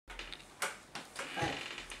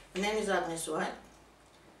My name is Agnes White.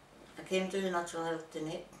 I came to the Natural Health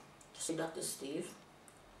Clinic to see Dr. Steve,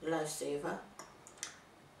 the lifesaver.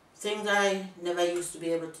 Things I never used to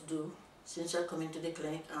be able to do. Since I come into the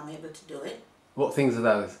clinic, I'm able to do it. What things are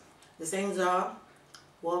those? The things are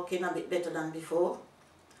walking a bit better than before,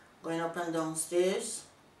 going up and down stairs.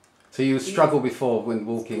 So you struggled before when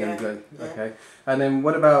walking, Yeah, and going, yeah. okay. And then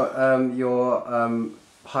what about your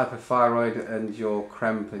hypothyroid and your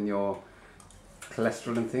cramp and your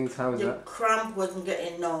cholesterol and things? How is The that? cramp wasn't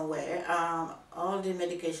getting nowhere. All the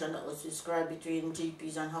medication that was prescribed between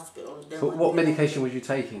GPs and hospitals. So what medication was you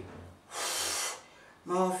taking?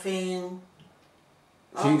 Morphine.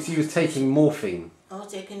 So you was taking morphine? I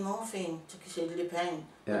was taking morphine to kill the pain.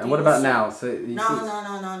 Yeah. And what about now? So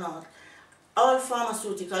No. All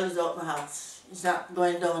pharmaceutical is out my house. It's not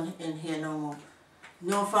going down in here no more.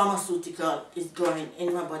 No pharmaceutical is going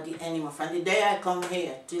in my body anymore. From the day I come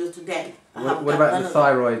here till today. What about the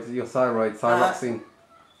thyroid? Your thyroid, thyroxine?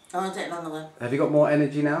 I don't take none of them. Have you got more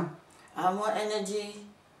energy now? I have more energy.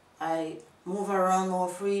 I move around more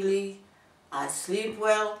freely. I sleep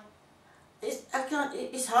well.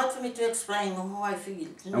 It's hard for me to explain how I feel.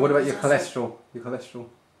 And what about your cholesterol? Your cholesterol?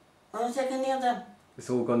 I don't take any of them. It's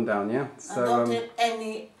all gone down, yeah? So, I don't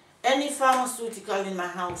take any pharmaceutical in my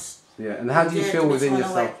house. Yeah, and how do you feel within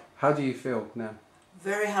yourself? How do you feel now?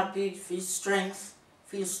 Very happy, feel strength,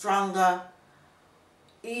 feel stronger.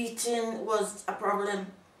 Eating was a problem.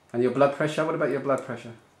 And your blood pressure? What about your blood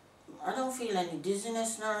pressure? I don't feel any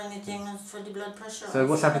dizziness nor anything for the blood pressure. So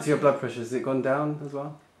what's happened to your blood pressure? Has it gone down as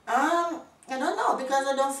well? I don't know, because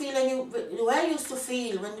I don't feel any, the way I used to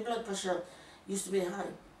feel when the blood pressure used to be high.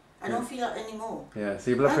 I don't feel that anymore. Yeah,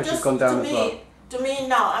 so your blood pressure's gone down as well? To me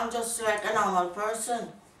now, I'm just like a normal person.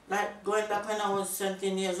 Like going back when I was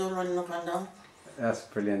 17 years old, running up and down. That's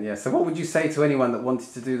brilliant, yeah. So what would you say to anyone that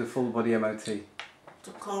wanted to do the full body MOT?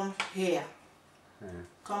 To come here. Yeah.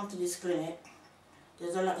 Come to this clinic.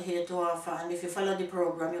 There's a lot here to offer, and if you follow the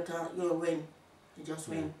program, you'll win. You just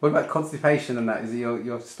win. Yeah. What about constipation and that? Is it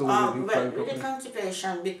your stool? Well, with the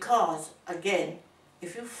constipation, because again,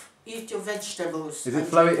 if you eat your vegetables, is it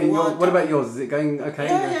flowing in your? What about yours? Is it going okay?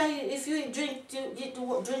 Yeah. If you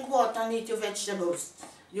drink water and eat your vegetables,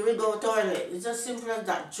 you will go to the toilet. It's as simple as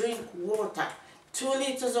that. Drink water. 2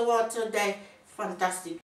 liters of water a day. Fantastic.